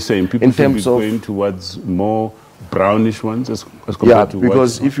what are you saying? People in should terms be going towards more brownish ones as compared to white? Yeah,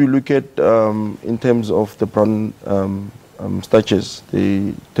 because if you look at in terms of the brown starches,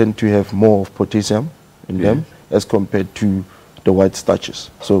 they tend to have more of potassium in them as compared to the white starches.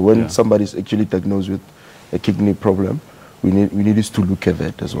 So when somebody is actually diagnosed with a kidney problem, we need to look at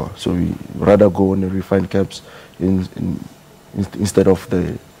that as well. So we rather go on the refined caps instead of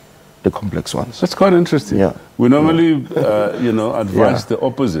the complex ones. That's quite interesting. Yeah. We normally, advise the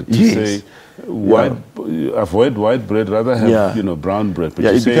opposite, to say avoid white bread, rather have brown bread. But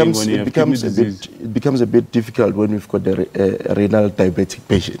it becomes a bit difficult when we've got a renal diabetic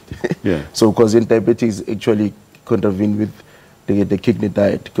patient. So because in diabetics actually contravene with the kidney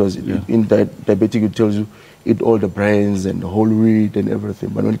diet, because in diabetic it tells you eat all the grains and the whole wheat and everything.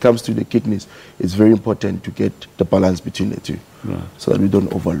 But when it comes to the kidneys, it's very important to get the balance between the two, so that we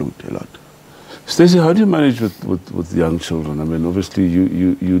don't overload a lot. Stacey, how do you manage with young children? I mean, obviously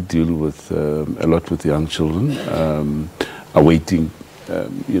you deal with a lot with young children awaiting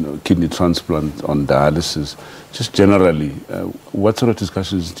kidney transplant, on dialysis. Just generally, what sort of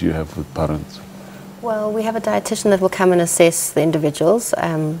discussions do you have with parents? Well, we have a dietitian that will come and assess the individuals,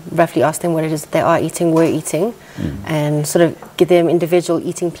 roughly ask them what it is that they are eating, were eating, and sort of give them individual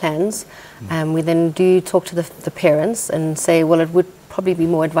eating plans. We then do talk to the parents and say, well, it would probably be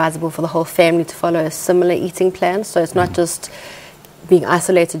more advisable for the whole family to follow a similar eating plan. So it's not just being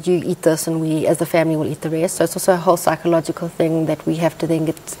isolated, you eat this and we as the family will eat the rest. So it's also a whole psychological thing that we have to then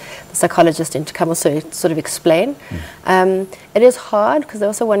get the psychologist in to come also sort of explain. It is hard because they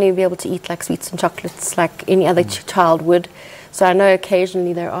also want to be able to eat like sweets and chocolates like any other child would. So I know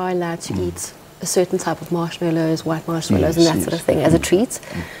occasionally they are allowed to eat a certain type of marshmallows, white marshmallows and that sort of thing as a treat.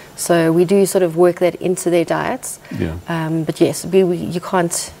 So we do sort of work that into their diets. But yes, you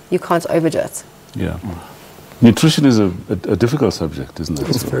can't overdo it. Yeah. Nutrition is a difficult subject, isn't it?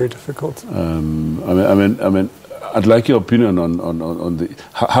 It's very difficult. I mean, I'd like your opinion on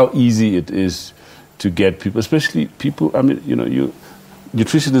how easy it is to get people, especially people. I mean,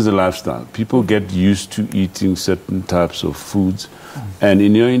 nutrition is a lifestyle. People get used to eating certain types of foods, and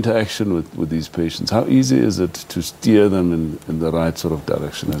in your interaction with these patients, how easy is it to steer them in the right sort of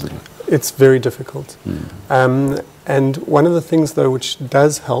direction? As it like? It's very difficult. And one of the things, though, which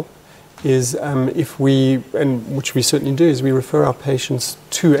does help is if we, and which we certainly do, is we refer our patients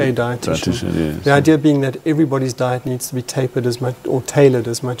to a dietitian. The idea being that everybody's diet needs to be tapered as much or tailored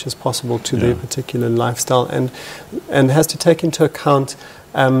as much as possible to their particular lifestyle, and has to take into account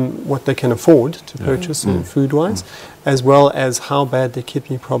what they can afford to purchase food-wise, as well as how bad their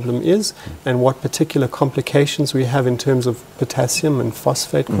kidney problem is and what particular complications we have in terms of potassium and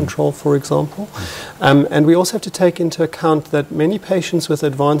phosphate control, for example. And we also have to take into account that many patients with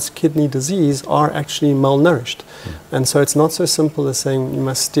advanced kidney disease are actually malnourished. And so it's not so simple as saying you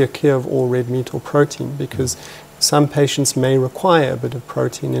must steer clear of all red meat or protein, because some patients may require a bit of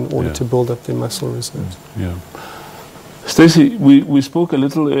protein in order to build up their muscle reserves. Stacey, we spoke a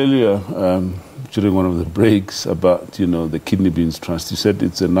little earlier during one of the breaks about the Kidney Beans Trust. You said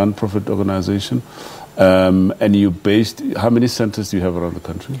it's a non-profit organization, and you're based. How many centers do you have around the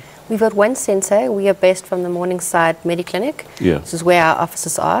country? We've got one center. We are based from the Morningside Mediclinic, which is where our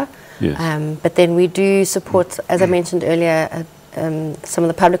offices are. But then we do support, as I mentioned earlier, some of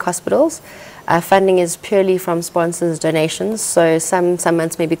the public hospitals. Our funding is purely from sponsors' donations, so some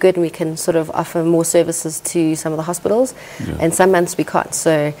months may be good and we can sort of offer more services to some of the hospitals, and some months we can't.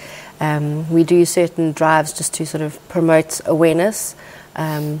 So we do certain drives just to sort of promote awareness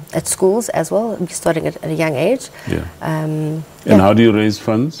at schools as well, starting at a young age. And how do you raise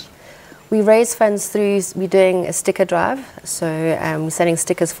funds? We raise funds through, we're doing a sticker drive, so we're selling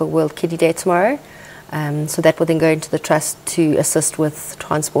stickers for World Kidney Day tomorrow. So that will then go into the trust to assist with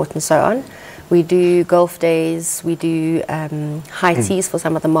transport and so on. We do golf days, we do high teas for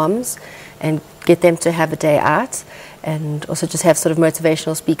some of the moms and get them to have a day out, and also just have sort of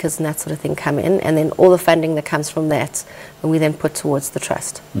motivational speakers and that sort of thing come in, and then all the funding that comes from that we then put towards the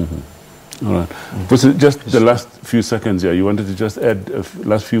trust. All right. Just the last few seconds here, you wanted to just add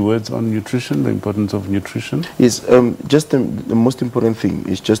last few words on nutrition, the importance of nutrition? Yes, just the most important thing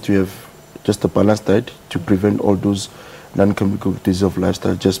is just to have just a balanced diet to prevent all those non-chemical diseases of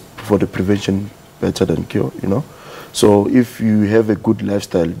lifestyle, just for the prevention better than cure, you know. So if you have a good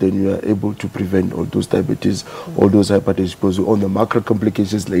lifestyle, then you are able to prevent all those diabetes, all those hypertension, all the macro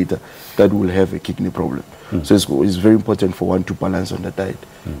complications later that will have a kidney problem. So it's very important for one to balance on the diet,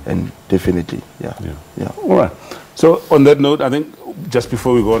 and definitely, yeah. All right. So on that note, I think just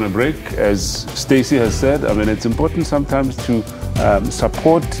before we go on a break, as Stacey has said, I mean, it's important sometimes to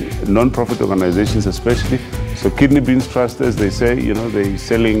support non-profit organizations, especially. So Kidney Beans Trust, as they say, you know, they're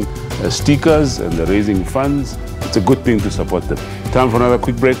selling stickers and they're raising funds. It's a good thing to support them. Time for another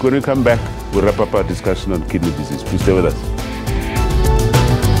quick break. When we come back, we'll wrap up our discussion on kidney disease. Please stay with us.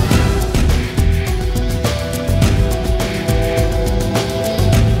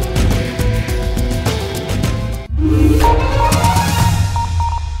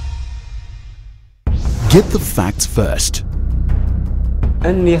 Get the facts first.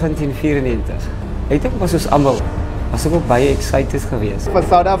 In 1994, ek dink was ons almal was ook baie excited geweest. For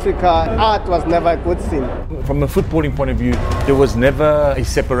South Africa, art was never a good thing. From a footballing point of view, there was never a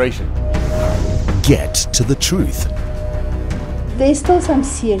separation. Get to the truth. There's still some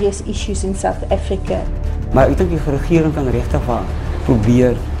serious issues in South Africa. Maar ek dink die regering kan regtig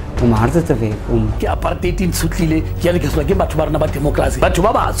probeer om harder te werk om ke apartheid in Sutlile ke le ke sola ke batho ba rena ba democracy batho ba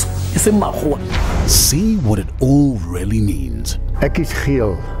batsho e se makgowa. See what it all really means. Ek is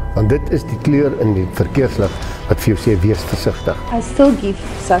geel, want dit is die kleur in die verkeerslig wat vir jou sê wees versigtig. I still give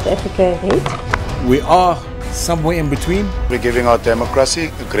South Africa red. We are somewhere in between. We're giving our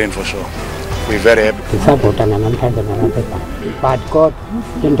democracy a green for sure. We're very happy.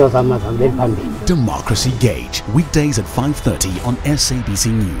 Democracy Gauge, weekdays at 5:30 on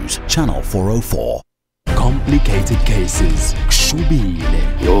SABC News, Channel 404. Complicated cases.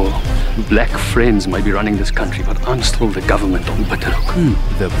 Your black friends might be running this country, but I'm still the government on Bitterhook.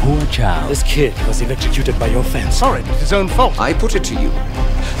 The poor child. This kid was electrocuted by your fence. Sorry, it's his own fault. I put it to you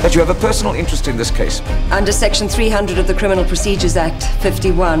that you have a personal interest in this case. Under Section 300 of the Criminal Procedures Act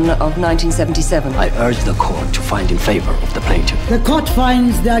 51 of 1977. I urge the court to find in favor of the plaintiff. The court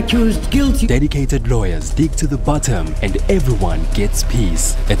finds the accused guilty. Dedicated lawyers dig to the bottom and everyone gets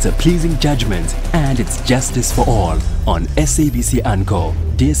peace. It's a pleasing judgment and it's justice for all on SABC Anko,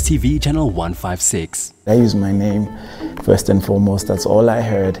 DSTV Channel 156. I use my name first and foremost, that's all I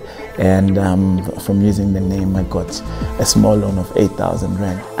heard, and from using the name I got a small loan of 8,000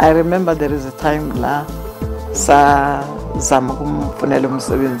 rand. I remember there is a time la sa zama kumfunela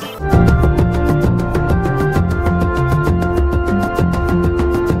umsebenzi.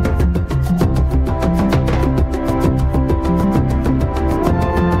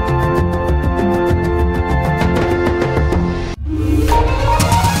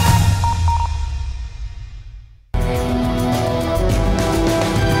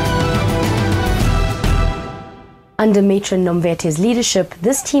 Under matron Nomvete's leadership,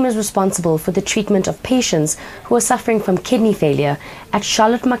 this team is responsible for the treatment of patients who are suffering from kidney failure at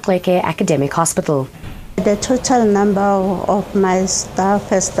Charlotte Maxeke Academic Hospital. The total number of my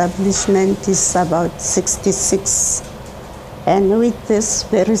staff establishment is about 66. And with this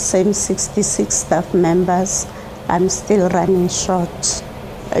very same 66 staff members, I'm still running short.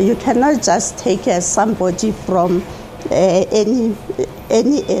 You cannot just take somebody from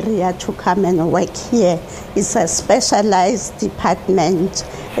any area to come and work here. It's a specialized department.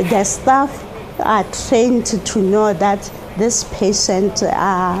 The staff are trained to know that this patient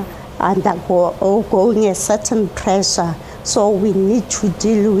are undergoing a certain pressure, so we need to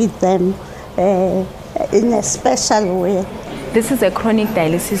deal with them in a special way. This is a chronic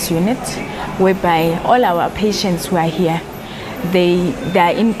dialysis unit whereby all our patients who are here, they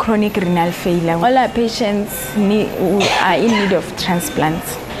are in chronic renal failure. All our patients are in need of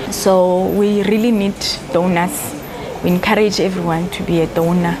transplants. So we really need donors. We encourage everyone to be a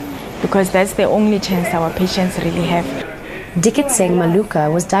donor because that's the only chance our patients really have. Dikit Singh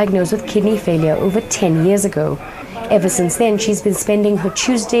Maluka was diagnosed with kidney failure over 10 years ago. Ever since then, she's been spending her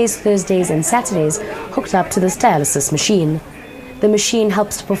Tuesdays, Thursdays and Saturdays hooked up to this dialysis machine. The machine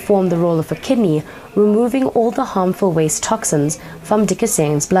helps to perform the role of a kidney, removing all the harmful waste toxins from Dikit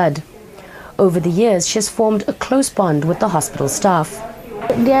Singh's blood. Over the years, she has formed a close bond with the hospital staff.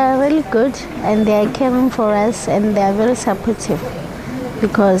 They are really good and they are caring for us and they are very supportive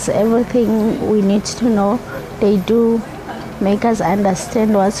because everything we need to know, they do make us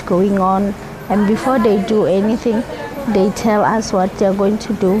understand what's going on, and before they do anything, they tell us what they're going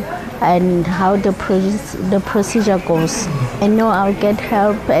to do and how the procedure goes. I know I'll get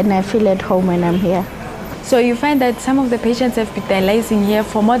help and I feel at home when I'm here. So you find that some of the patients have been dialyzing here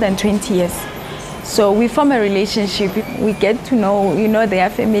for more than 20 years. So we form a relationship. We get to know, their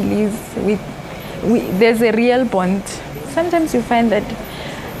families. There's a real bond. Sometimes you find that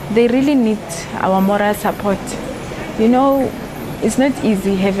they really need our moral support. It's not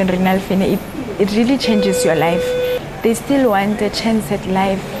easy having renal failure. It really changes your life. They still want a chance at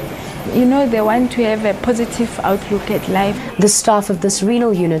life. They want to have a positive outlook at life. The staff of this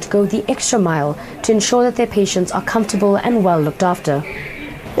renal unit go the extra mile to ensure that their patients are comfortable and well looked after.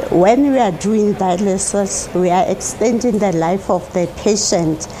 When we are doing dialysis, we are extending the life of the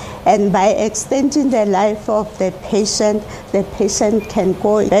patient. And by extending the life of the patient can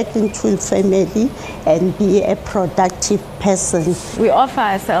go back into the family and be a productive person. We offer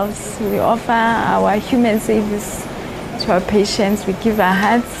ourselves, we offer our human service to our patients. We give our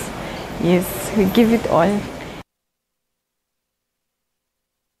hearts. Yes, we give it all.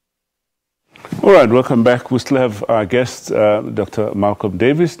 All right, welcome back. We still have our guest, Dr. Malcolm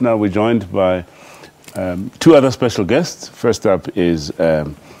Davis. Now we're joined by two other special guests. First up is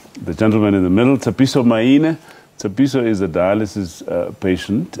the gentleman in the middle, Tsapiso Maine. Tsapiso is a dialysis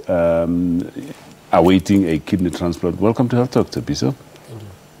patient awaiting a kidney transplant. Welcome to Health Talk, Tsapiso. Thank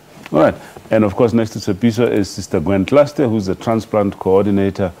you. All right, and of course next to Tsapiso is Sister Gwen Cluster, who's a transplant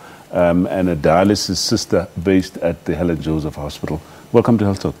coordinator and a dialysis sister based at the Helen Joseph Hospital. Welcome to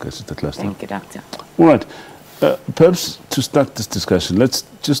Health Talk, Sister Cluster. Thank you, Doctor. All right. Perhaps to start this discussion, let's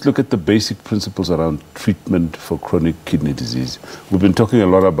just look at the basic principles around treatment for chronic kidney disease. We've been talking a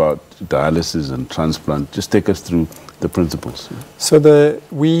lot about dialysis and transplant. Just take us through the principles. So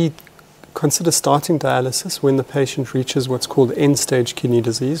we consider starting dialysis when the patient reaches what's called end-stage kidney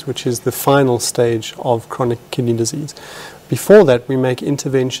disease, which is the final stage of chronic kidney disease. Before that, we make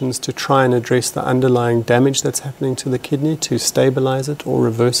interventions to try and address the underlying damage that's happening to the kidney, to stabilize it or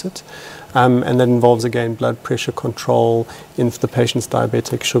reverse it. And that involves, again, blood pressure control, if the patient's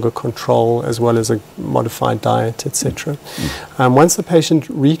diabetic, sugar control, as well as a modified diet, etc. Once the patient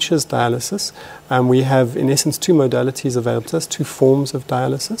reaches dialysis, we have, in essence, two modalities available to us, two forms of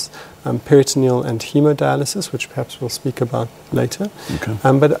dialysis, peritoneal and hemodialysis, which perhaps we'll speak about later. Okay.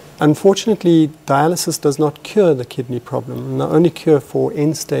 But unfortunately, dialysis does not cure the kidney problem. The only cure for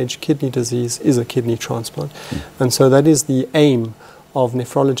end-stage kidney disease is a kidney transplant. And so that is the aim of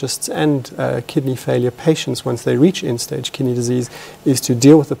nephrologists and kidney failure patients once they reach end-stage kidney disease, is to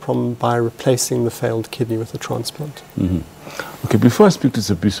deal with the problem by replacing the failed kidney with a transplant. Okay, before I speak to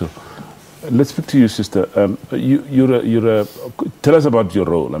Tsapiso, let's speak to you, sister. Tell us about your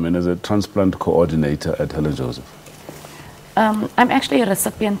role, as a transplant coordinator at Helen Joseph. I'm actually a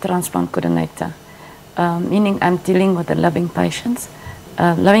recipient transplant coordinator, meaning I'm dealing with the loving patients,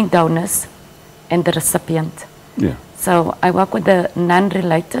 loving donors, and the recipient. Yeah. So I work with the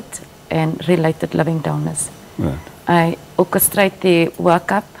non-related and related living donors. Right. I orchestrate the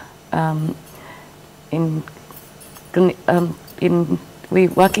workup. We're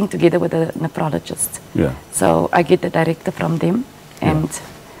working together with the nephrologist. Yeah. So I get the directive from them, and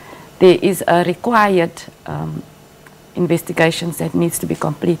there is a required investigations that needs to be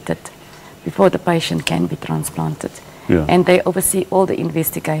completed before the patient can be transplanted. Yeah. And they oversee all the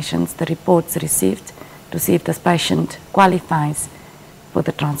investigations, the reports received, to see if this patient qualifies for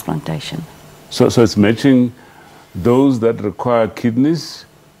the transplantation. So it's matching those that require kidneys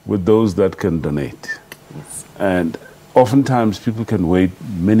with those that can donate. Yes. And oftentimes people can wait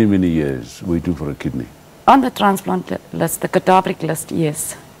many, many years waiting for a kidney. On the transplant list, the cadaveric list,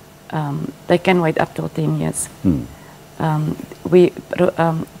 yes, they can wait up to 10 years.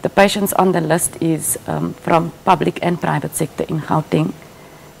 The patients on the list is from public and private sector in Gauteng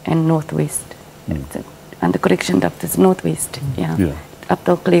and Northwest. And the correction, doctors, Northwest, yeah. Up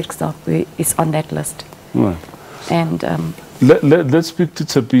to Klerksdorp is on that list. Right. And let's speak to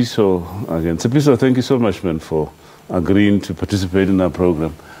Tsapiso again. Tsapiso, thank you so much, man, for agreeing to participate in our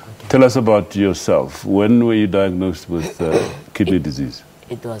program. Tell us about yourself. When were you diagnosed with kidney disease?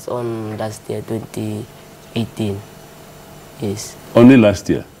 it was on last year, 2018. Yes. Only last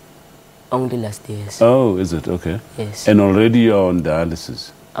year? Only last year, yes. Oh, is it? Okay. Yes. And already you're on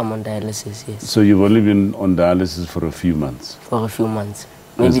dialysis? I'm on dialysis, yes. So you've only been on dialysis for a few months? For a few months.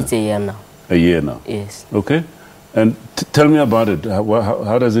 Maybe it's a year now. A year now? Yes. Okay. And tell me about it.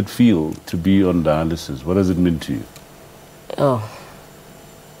 How does it feel to be on dialysis? What does it mean to you? Oh,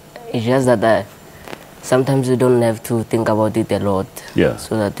 it's just that sometimes you don't have to think about it a lot. Yeah.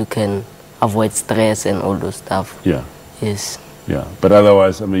 So that you can avoid stress and all those stuff. Yeah. Yes. Yeah. But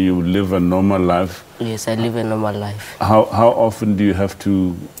otherwise, I mean, you live a normal life. Yes, I live a normal life. How often do you have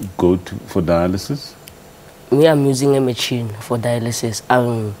to go for dialysis? Me, I'm using a machine for dialysis.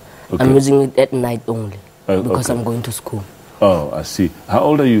 I'm using it at night only because I'm going to school. Oh, I see. How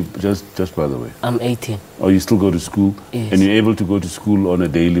old are you, just by the way? I'm 18. Oh, you still go to school? Yes. And you're able to go to school on a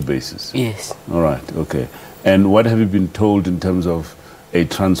daily basis? Yes. All right, okay. And what have you been told in terms of a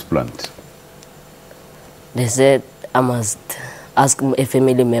transplant? They said I must ask a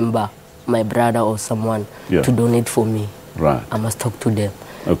family member, my brother or someone, to donate for me. Right. I must talk to them.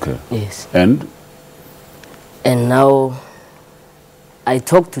 Okay. Yes. And now I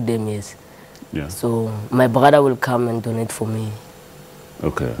talk to them, yes. Yeah. So my brother will come and donate for me.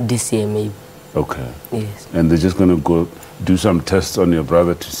 Okay. This year maybe. Okay. Yes. And they're just going to go do some tests on your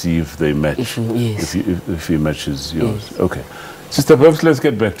brother to see if they match. If he matches yours. Yes. Okay. Sister, perhaps let's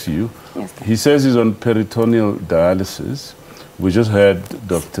get back to you. Yes. He says he's on peritoneal dialysis. We just heard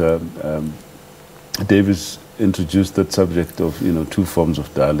Dr. Davis introduce that subject of, two forms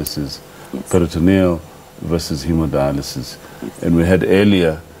of dialysis, peritoneal versus hemodialysis. Yes. And we had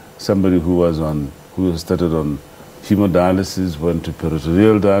earlier somebody who started on hemodialysis, went to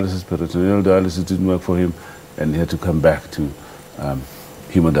peritoneal dialysis didn't work for him, and he had to come back to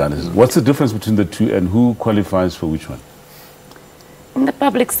hemodialysis. What's the difference between the two, and who qualifies for which one? In the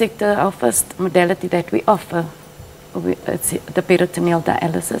public sector, our first modality that we offer, it's the peritoneal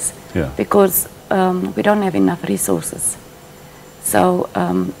dialysis, because we don't have enough resources. So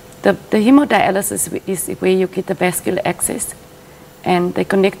the hemodialysis is where you get the vascular access, and they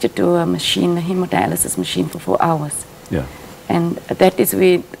connect you to a machine, a hemodialysis machine, for 4 hours. Yeah. And that is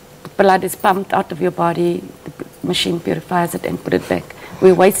where blood is pumped out of your body, the machine purifies it and put it back,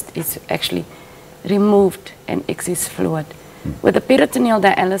 where waste is actually removed and excess fluid. With the peritoneal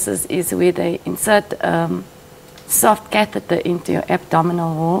dialysis is where they insert soft catheter into your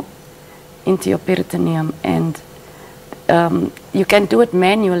abdominal wall, into your peritoneum, and you can do it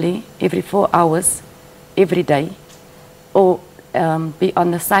manually every 4 hours, every day, or be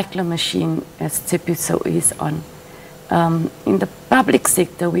on the cycler machine as Tsepiso is on. In the public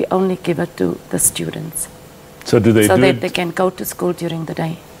sector, we only give it to the students. So do they so do that it? They can go to school during the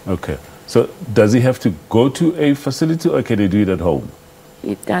day. Okay. So does he have to go to a facility, or can he do it at home?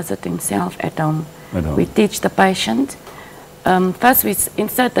 He does it himself at home. At home. We teach the patient. First, we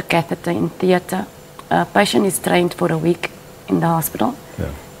insert the catheter in theatre. Patient is trained for a week in the hospital.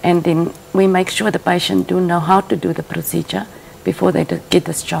 Yeah. And then we make sure the patient do know how to do the procedure before they get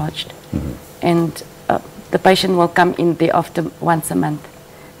discharged. And the patient will come in there after once a month.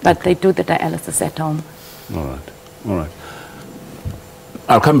 But they do the dialysis at home. All right. All right.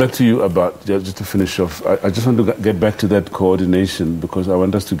 I'll come back to you about, just to finish off, I just want to get back to that coordination, because I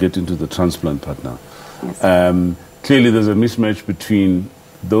want us to get into the transplant part now. Yes. Clearly there's a mismatch between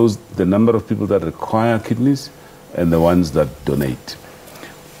the number of people that require kidneys and the ones that donate.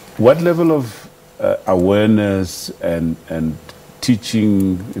 What level of awareness and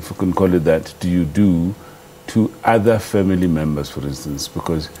teaching, if we can call it that, do you do to other family members, for instance?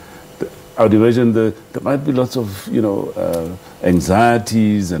 Because I would imagine there might be lots of,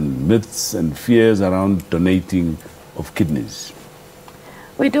 anxieties and myths and fears around donating of kidneys.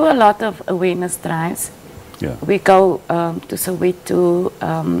 We do a lot of awareness drives. Yeah. We go to Soweto,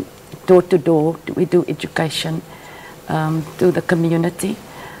 door to door. We do education to the community.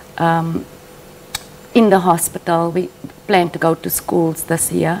 In the hospital, we plan to go to schools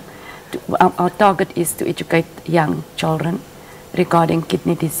this year. Our target is to educate young children regarding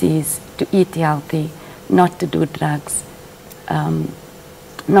kidney disease, to eat healthy, not to do drugs,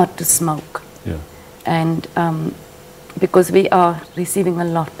 not to smoke. Yeah. And because we are receiving a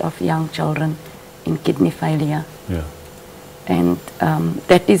lot of young children in kidney failure. Yeah. And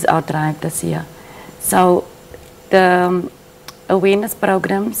that is our drive this year. So the awareness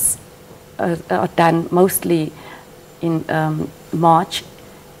programs are done mostly in March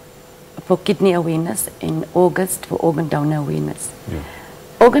for kidney awareness, in August for organ donor awareness. Yeah.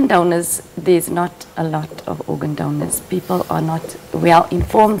 Organ donors, there's not a lot of organ donors. People are not well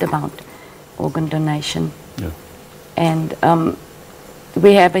informed about organ donation. Yeah. And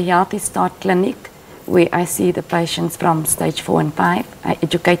we have a Healthy Start clinic where I see the patients from stage 4 and 5. I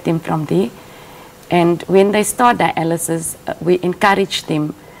educate them from there. And when they start dialysis, we encourage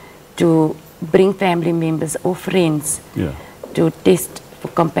them to bring family members or friends to test for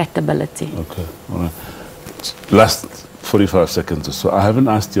compatibility. Okay, all right. Last 45 seconds or so, I haven't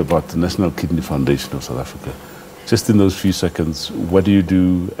asked you about the National Kidney Foundation of South Africa. Just in those few seconds, what do you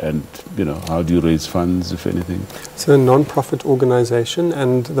do, and how do you raise funds, if anything? It's a non-profit organization,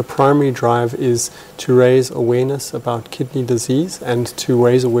 and the primary drive is to raise awareness about kidney disease and to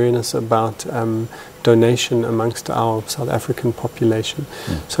raise awareness about donation amongst our South African population,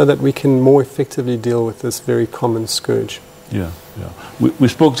 so that we can more effectively deal with this very common scourge. Yeah. We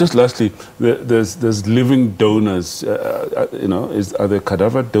spoke just lastly. There's living donors. Are there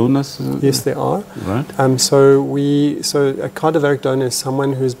cadaver donors? Yes, there are. Right. So a cadaveric donor is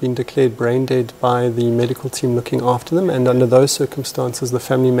someone who has been declared brain dead by the medical team looking after them, and under those circumstances, the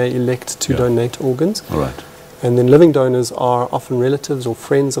family may elect to donate organs. All right. And then living donors are often relatives or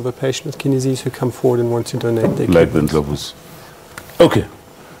friends of a patient with kidney disease who come forward and want to donate their kidneys. Okay,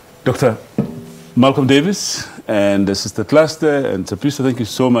 Dr. Malcolm Davis and Sister Cluster and Sapisa, thank you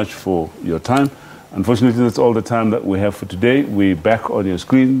so much for your time. Unfortunately, that's all the time that we have for today. We're back on your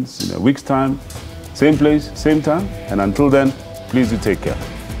screens in a week's time, same place, same time. And until then, please do take care.